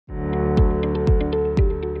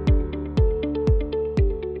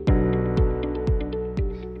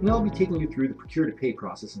and I'll be taking you through the procure to pay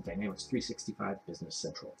process in Dynamics 365 Business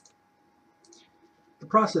Central. The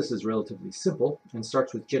process is relatively simple and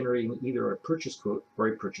starts with generating either a purchase quote or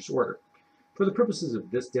a purchase order. For the purposes of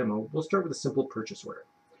this demo, we'll start with a simple purchase order.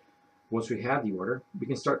 Once we have the order, we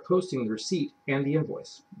can start posting the receipt and the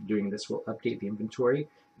invoice. Doing this will update the inventory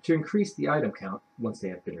to increase the item count once they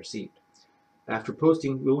have been received. After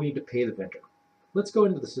posting, we'll need to pay the vendor. Let's go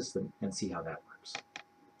into the system and see how that works.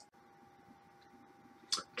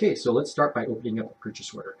 Okay, so let's start by opening up a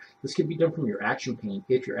purchase order. This can be done from your action pane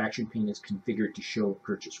if your action pane is configured to show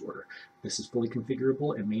purchase order. This is fully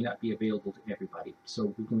configurable and may not be available to everybody.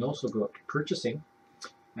 So we can also go up to purchasing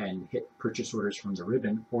and hit purchase orders from the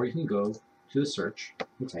ribbon, or you can go to the search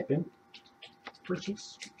and type in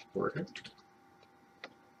purchase order.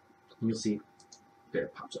 And you'll see there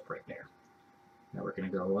it pops up right there. Now we're going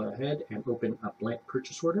to go ahead and open a blank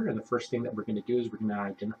purchase order, and the first thing that we're going to do is we're going to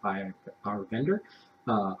identify our vendor.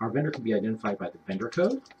 Our vendor can be identified by the vendor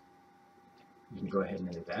code. You can go ahead and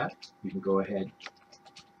enter that. You can go ahead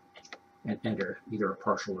and enter either a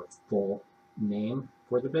partial or full name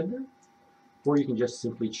for the vendor, or you can just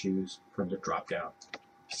simply choose from the drop-down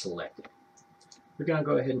selected. We're going to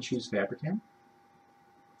go ahead and choose Fabricam.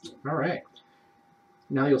 All right.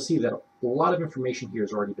 Now you'll see that a lot of information here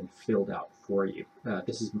has already been filled out for you.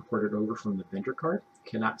 This has been ported over from the vendor card.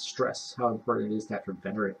 Cannot stress how important it is to have your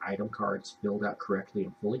vendor and item cards filled out correctly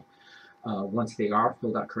and fully. Once they are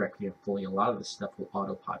filled out correctly and fully, a lot of this stuff will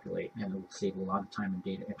auto-populate, and it will save a lot of time and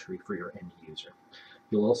data entry for your end user.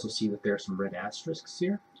 You'll also see that there are some red asterisks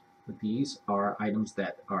here. These are items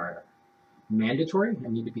that are mandatory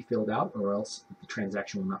and need to be filled out, or else the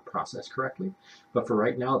transaction will not process correctly. But for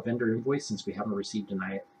right now, a vendor invoice, since we haven't received an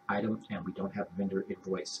item and we don't have a vendor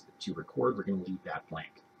invoice to record, we're going to leave that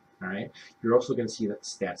blank. All right. You're also going to see that the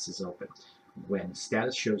status is open. When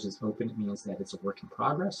status shows is open, it means that it's a work in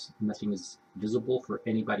progress. Nothing is visible for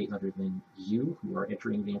anybody other than you who are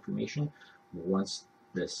entering the information. Once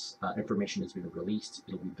this information has been released,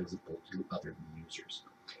 it'll be visible to other users.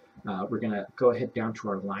 We're going to go ahead down to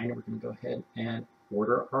our line, and we're going to go ahead and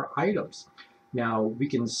order our items. Now we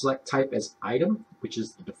can select type as item, which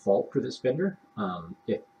is the default for this vendor.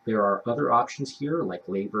 If there are other options here like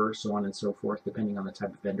labor, so on and so forth, depending on the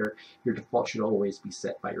type of vendor, your default should always be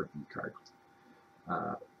set by your V card.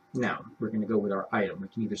 Now we're going to go with our item. We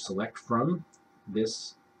can either select from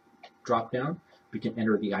this drop down, we can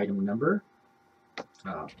enter the item number,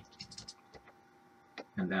 and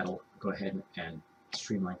that'll go ahead and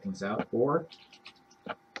streamline things out, or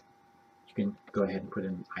you can go ahead and put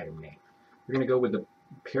in an item name. We're going to go with the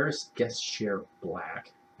Paris Guest Chair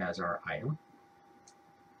Black as our item.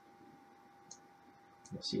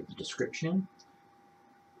 You'll see the description.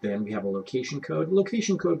 Then we have a location code. The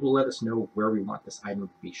location code will let us know where we want this item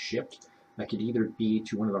to be shipped. That could either be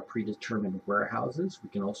to one of our predetermined warehouses. We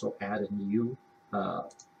can also add a new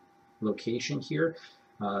location here.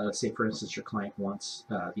 Let's say, for instance, your client wants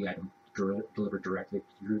the item delivered directly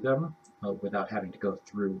through them without having to go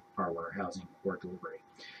through our warehousing or delivery.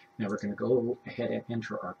 Now we're going to go ahead and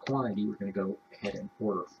enter our quantity. We're going to go ahead and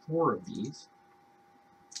order 4 of these.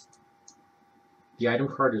 The item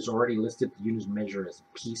card is already listed the unit measure as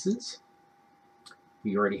pieces.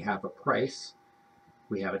 We already have a price.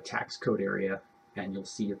 We have a tax code area, and you'll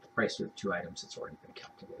see that the price of 2 items has already been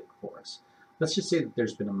calculated for us. Let's just say that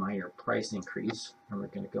there's been a minor price increase, and we're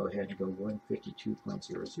going to go ahead and go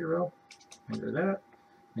 152.00, enter that,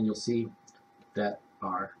 and you'll see that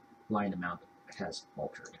our line amount has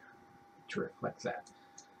altered to reflect that.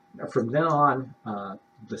 Now from then on,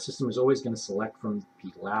 the system is always going to select from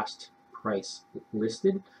the last price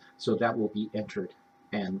listed, so that will be entered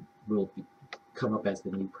and will come up as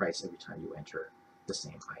the new price every time you enter the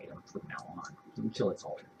same item from now on until it's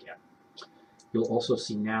altered again. You'll also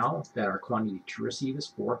see now that our quantity to receive is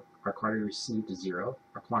 4, our quantity received is 0,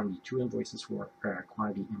 our quantity to invoice is 4, and our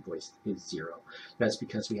quantity invoiced is 0. That's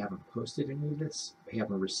because we haven't posted any of this, we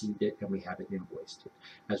haven't received it, and we haven't invoiced it.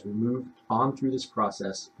 As we move on through this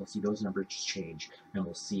process, we'll see those numbers change, and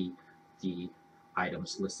we'll see the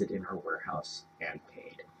items listed in our warehouse and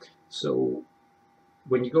paid. So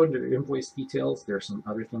when you go into invoice details, there are some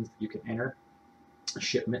other things that you can enter: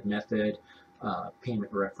 shipment method,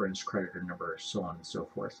 payment reference, creditor number, so on and so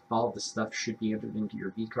forth. All of this stuff should be entered into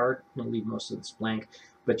your V card. I'm going to leave most of this blank,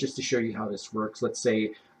 but just to show you how this works, let's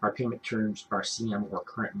say our payment terms are CM or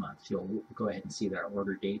current month. You'll go ahead and see that our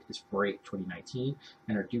order date is 4/8/2019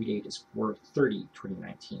 and our due date is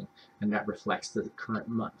 4/30/2019, and that reflects the current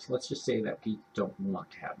month. Let's just say that we don't want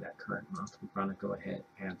to have that current month. We're going to go ahead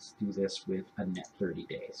and do this with a net 30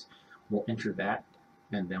 days. We'll enter that,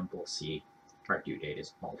 and then we'll see our due date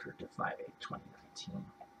is altered to 5/8/2019.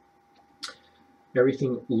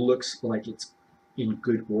 Everything looks like it's in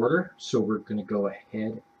good order, so we're going to go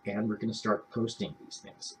ahead and we're going to start posting these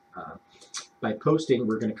things. By posting,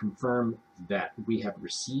 we're going to confirm that we have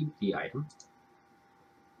received the item,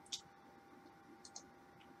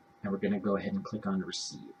 and we're going to go ahead and click on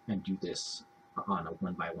receive and do this on a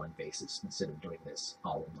one-by-one basis instead of doing this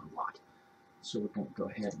all in one lot. So we're going to go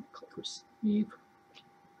ahead and click receive.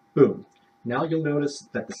 Boom. Now you'll notice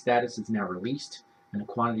that the status is now released and the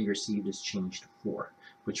quantity received is changed to 4,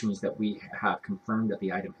 which means that we have confirmed that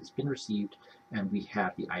the item has been received and we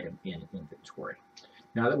have the item in inventory.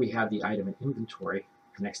 Now that we have the item in inventory,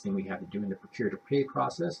 the next thing we have to do in the procure to pay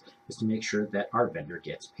process is to make sure that our vendor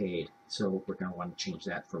gets paid. So we're going to want to change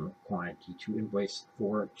that from quantity to invoice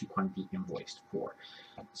 4 to quantity invoiced 4.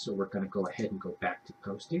 So we're going to go ahead and go back to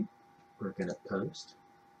posting. We're going to post,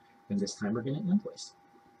 and this time we're going to invoice.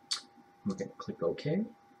 We're going to click OK.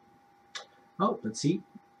 Oh, let's see.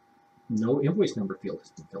 No invoice number field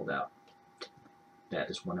has been filled out.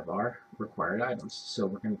 That is one of our required items. So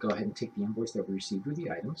we're going to go ahead and take the invoice that we received with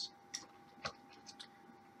the items.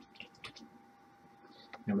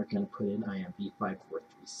 And we're going to put in IMV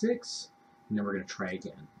 5436. And then we're going to try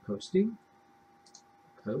again. Posting,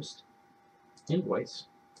 post, invoice,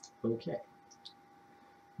 OK.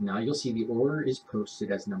 Now you'll see the order is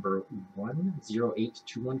posted as number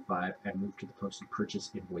 108215 and moved to the posted purchase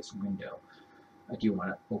invoice window. Do you want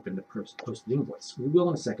to open the posted invoice? We will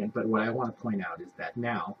in a second, but what I want to point out is that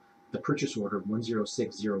now the purchase order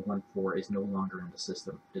 106014 is no longer in the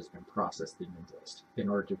system. It has been processed and invoiced. In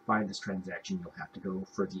order to find this transaction, you'll have to go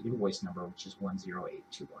for the invoice number, which is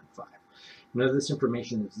 108215. None of this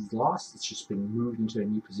information is lost. It's just been moved into a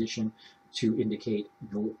new position to indicate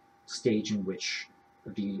the stage in which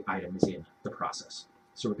the item is in the process.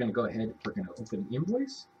 So we're going to go ahead, we're going to open the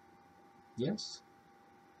invoice. Yes.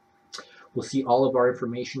 We'll see all of our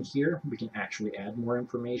information here. We can actually add more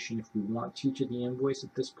information if we want to the invoice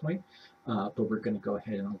at this point, but we're going to go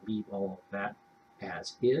ahead and leave all of that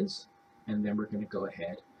as is, and then we're going to go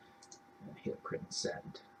ahead and hit print and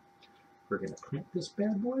send. We're going to print this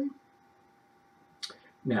bad boy.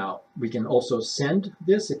 Now, we can also send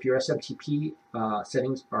this if your SMTP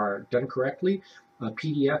settings are done correctly. A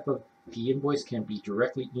PDF of the invoice can be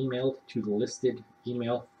directly emailed to the listed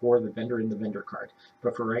email for the vendor in the vendor card.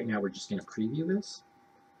 But for right now, we're just going to preview this.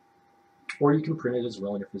 Or you can print it as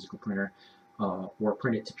well in your physical printer, or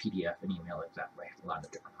print it to PDF and email it that way. A lot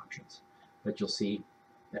of different options. But you'll see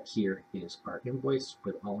that here is our invoice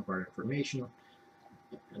with all of our information,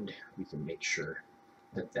 and we can make sure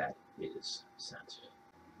that that is sent.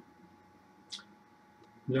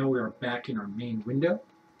 Now we are back in our main window,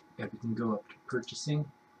 and we can go up to purchasing,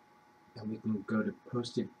 and we can go to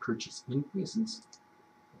posted purchase invoices.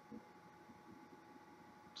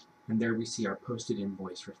 And there we see our posted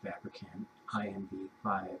invoice for Fabricant IMV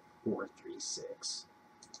 5436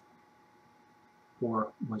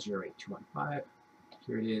 or 108215.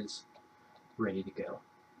 Here it is, ready to go.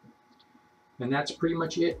 And that's pretty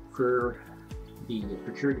much it for the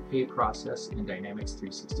procure to pay process in Dynamics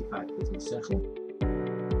 365 Business Central.